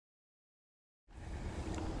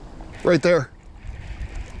Right there.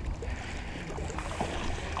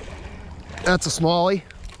 That's a smallie.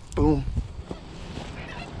 Boom.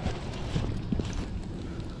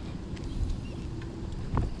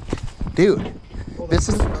 Dude, this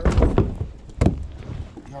is... All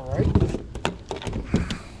right.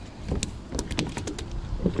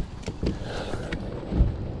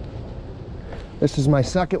 This is my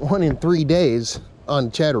second one in 3 days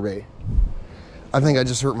on chatterbait. I think I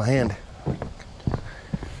just hurt my hand.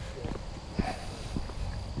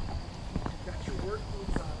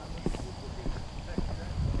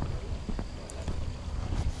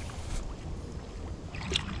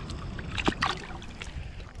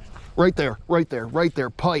 Right there, right there, right there,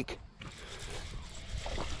 pike.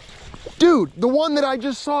 Dude, the one that I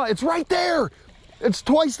just saw, it's right there. It's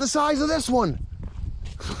twice the size of this one.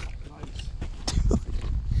 Nice.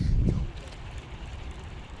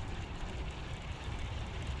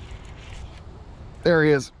 There he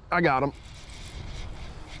is. I got him.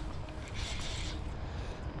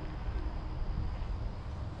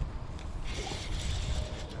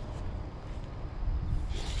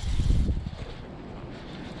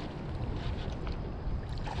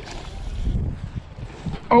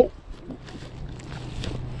 Oh.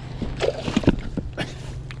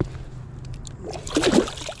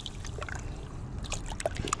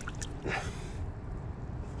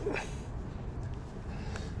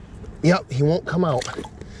 Yep, he won't come out.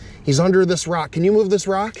 He's under this rock. Can you move this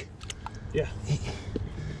rock? Yeah.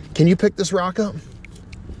 Can you pick this rock up?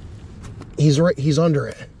 He's right, he's under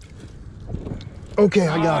it. Okay,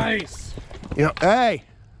 I got him. Nice. Yep. Hey,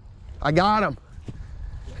 I got him.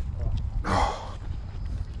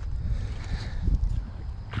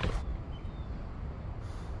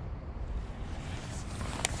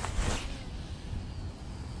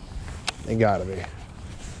 They gotta be.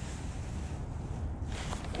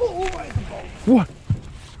 What?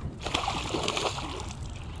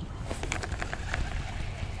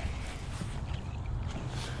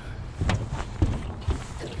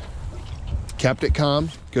 Kept it calm.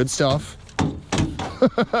 Good stuff.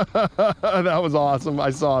 That was awesome.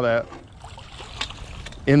 I saw that.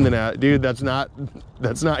 In the net. Dude, that's not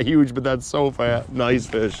huge, but that's so fat. Nice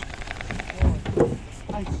fish.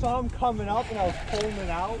 I saw him coming up and I was pulling it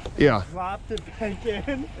out. Yeah. Dropped it back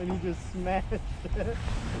in and he just smashed it.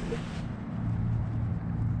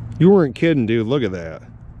 You weren't kidding, dude. Look at that.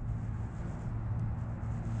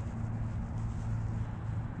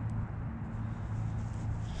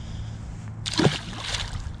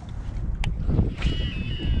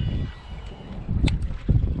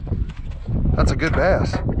 That's a good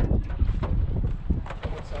bass.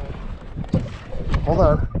 Hold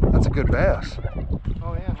on. That's a good bass.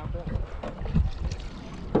 Oh yeah, not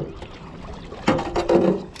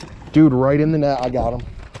bad. Dude, right in the net. I got him.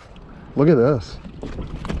 Look at this.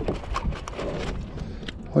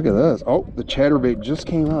 Look at this. Oh, the chatterbait just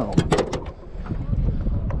came out.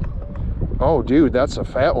 Oh, dude, that's a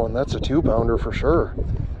fat one. That's a 2-pounder for sure.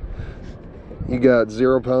 You got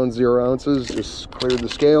 0 pounds, 0 ounces. Just cleared the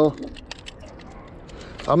scale.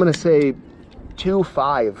 I'm gonna say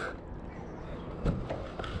 2.5.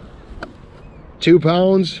 2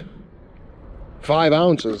 pounds, 5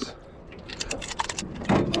 ounces.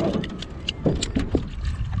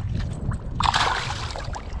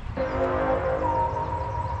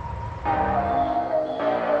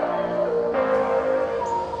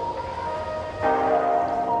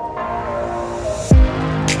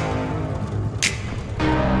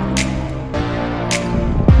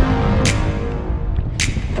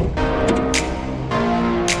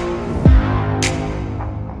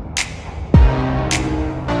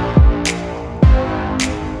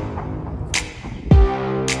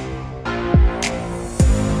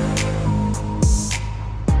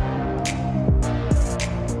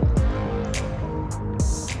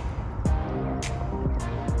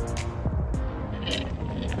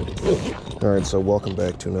 Alright, so welcome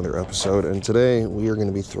back to another episode, and today we are going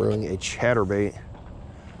to be throwing a chatterbait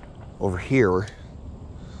over here,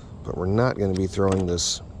 but we're not going to be throwing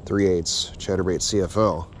this 3/8 chatterbait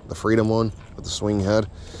CFL, the Freedom one with the swing head.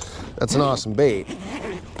 That's an awesome bait,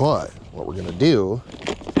 but what we're going to do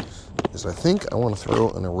is I think I want to throw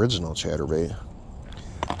an original chatterbait.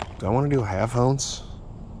 Do I want to do a 1/2 ounce?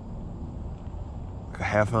 Like a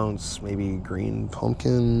 1/2 ounce, maybe green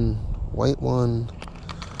pumpkin, white one.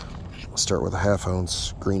 I'll start with a 1/2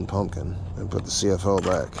 ounce green pumpkin and put the CFL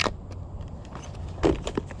back.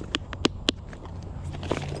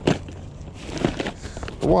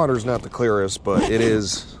 The water's not the clearest, but it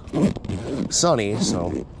is sunny,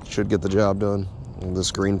 so should get the job done. And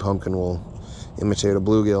this green pumpkin will imitate a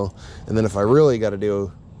bluegill. And then if I really got to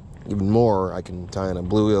do even more, I can tie in a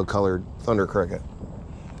bluegill colored thunder cricket.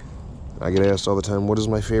 I get asked all the time, what is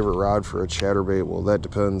my favorite rod for a chatterbait? Well, that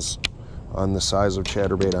depends on the size of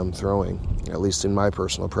chatterbait I'm throwing, at least in my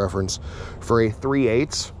personal preference. For a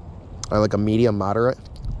 3/8, I like a medium moderate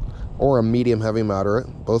or a medium heavy moderate,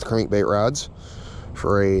 both crankbait rods.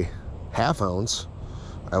 For a 1/2 ounce,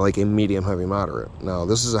 I like a medium heavy moderate. Now,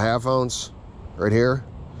 this is a 1/2 ounce right here,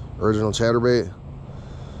 original chatterbait,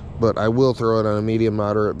 but I will throw it on a medium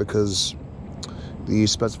moderate because the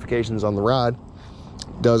specifications on the rod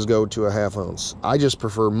does go to a 1/2 ounce. I just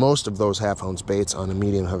prefer most of those 1/2 ounce baits on a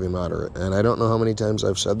medium heavy moderate, and I don't know how many times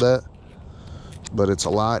I've said that, but it's a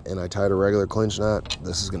lot, and I tied a regular clinch knot.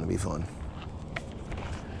 This is going to be fun.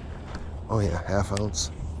 Oh yeah, 1/2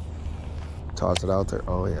 ounce. Toss it out there.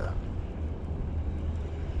 Oh yeah.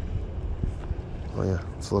 Oh yeah,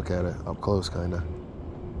 let's look at it up close, kind of.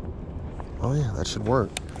 Oh yeah, that should work.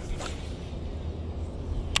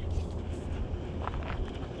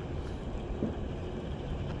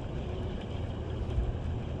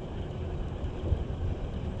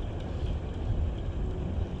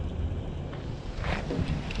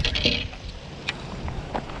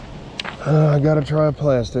 I gotta try a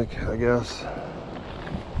plastic, I guess.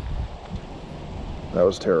 That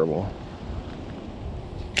was terrible.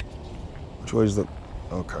 Which way's the...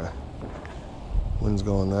 Okay. Wind's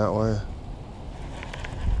going that way.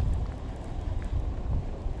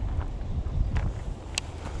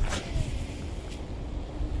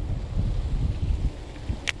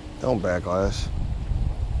 Don't backlash.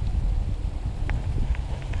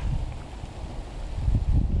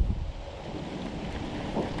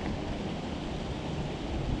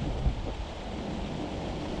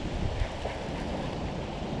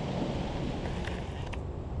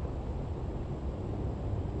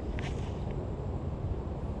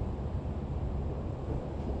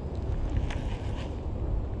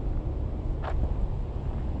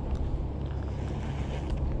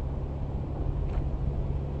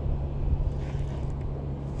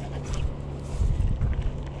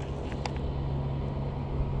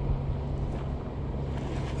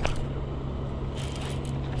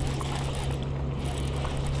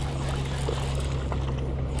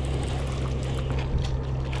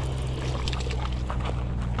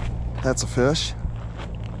 That's a fish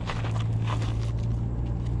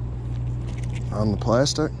on the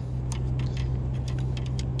plastic.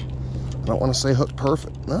 I don't want to say hooked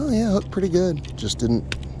perfect. Oh yeah, hooked pretty good. Just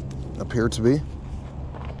didn't appear to be.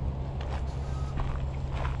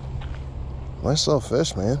 Nice little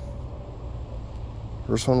fish, man.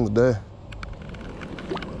 First one of the day.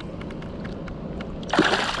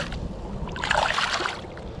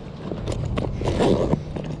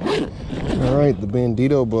 All right, the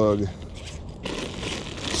bandito bug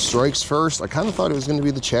strikes first. I kind of thought it was going to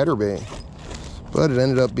be the chatterbait, but it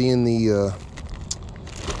ended up being the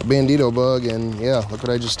bandito bug, and yeah, look what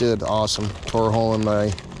I just did. Awesome. Tore a hole in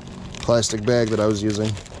my plastic bag that I was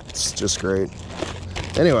using. It's just great.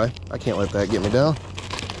 Anyway, I can't let that get me down.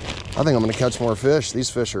 I think I'm going to catch more fish. These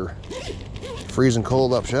fish are freezing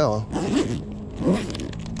cold up shallow.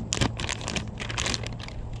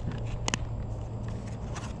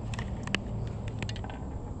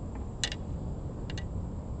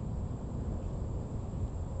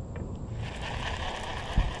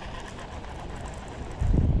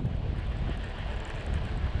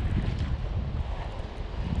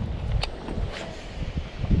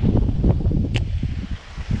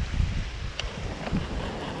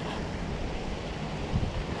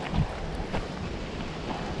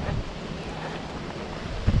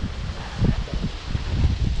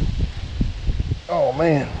 Oh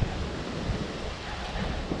man.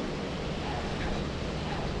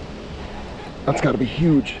 That's got to be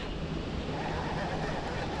huge.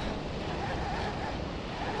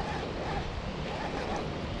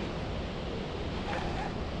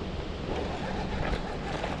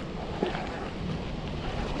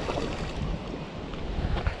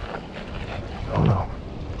 Oh no.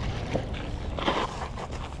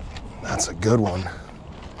 That's a good one.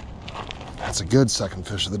 That's a good second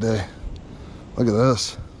fish of the day. Look at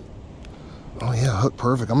this. Oh yeah, hook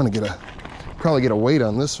perfect. I'm gonna probably get a weight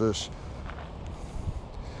on this fish.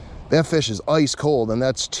 That fish is ice cold, and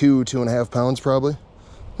that's 2.5 pounds probably.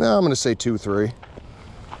 No, I'm gonna say 2, 3.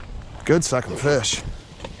 Good second fish.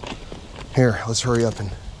 Here, let's hurry up and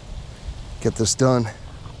get this done.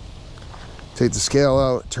 Take the scale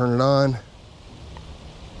out, turn it on.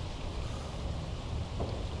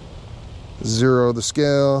 Zero the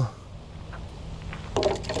scale.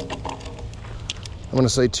 I'm gonna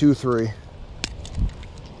say 2, 3.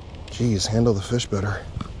 Geez, handle the fish better.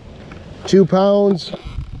 2 pounds,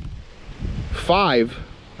 5.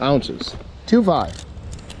 ounces. 2.5.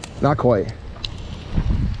 Not quite.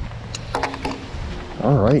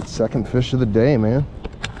 All right, second fish of the day, man.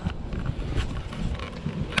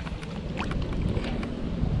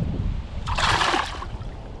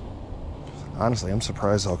 Honestly, I'm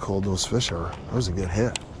surprised how cold those fish are. That was a good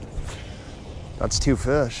hit. That's 2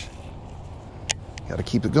 fish. Got to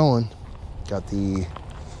keep it going. Got the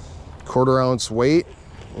 1/4 ounce weight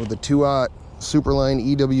with the 2/0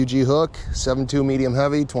 Superline EWG hook, 7.2 medium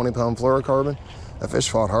heavy, 20-pound fluorocarbon. That fish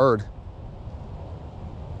fought hard.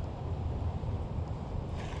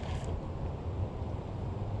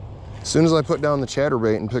 As soon as I put down the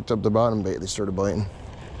chatterbait and picked up the bottom bait, they started biting.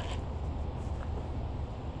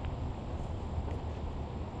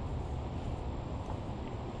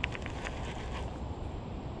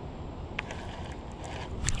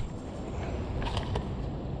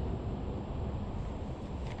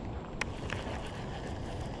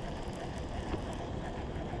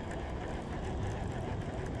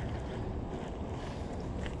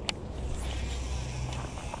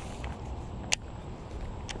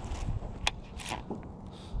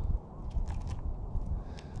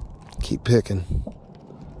 Keep picking.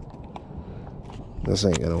 This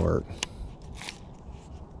ain't gonna work.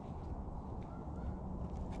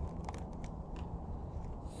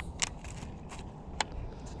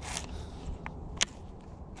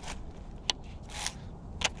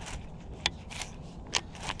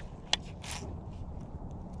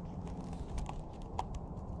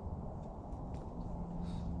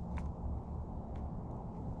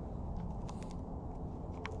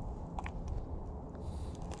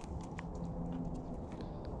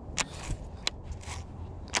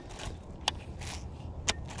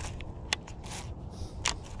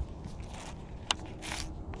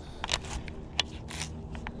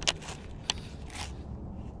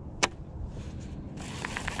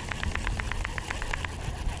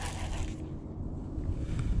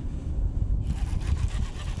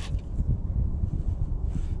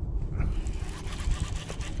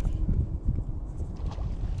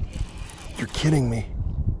 You're kidding me.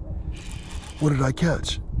 What did I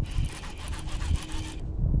catch?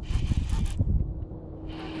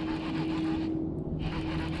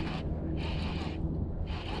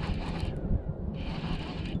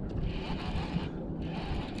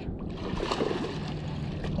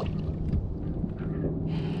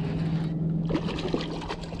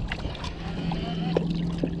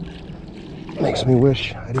 Makes me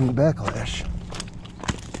wish I didn't backlash.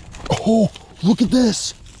 Oh, look at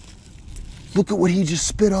this. Look at what he just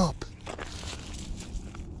spit up.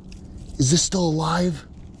 Is this still alive?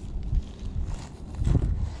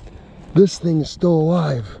 This thing is still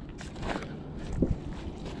alive.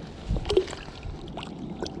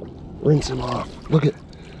 Rinse him off. Look at,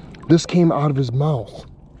 this came out of his mouth.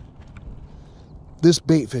 This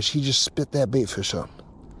bait fish, he just spit that bait fish up.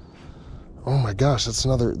 Oh my gosh, that's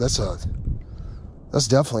definitely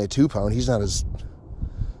a 2-pound. He's not as,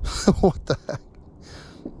 what the heck?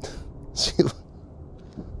 See,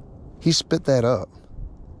 he spit that up.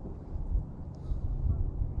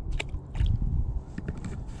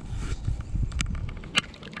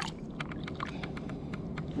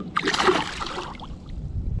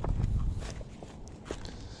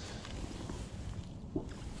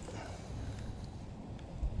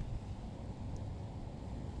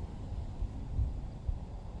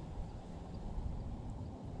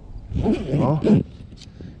 Well, it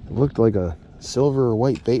looked like a silver or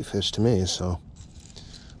white bait fish to me, so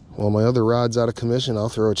while my other rod's out of commission, I'll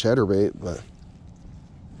throw a chatterbait. But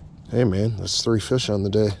hey man, that's 3 fish on the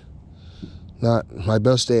day. Not my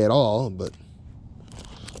best day at all, but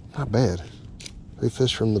not bad. 3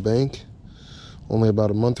 fish from the bank. Only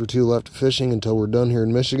about a month or 2 left of fishing until we're done here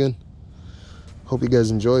in Michigan. Hope you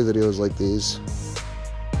guys enjoy videos like these.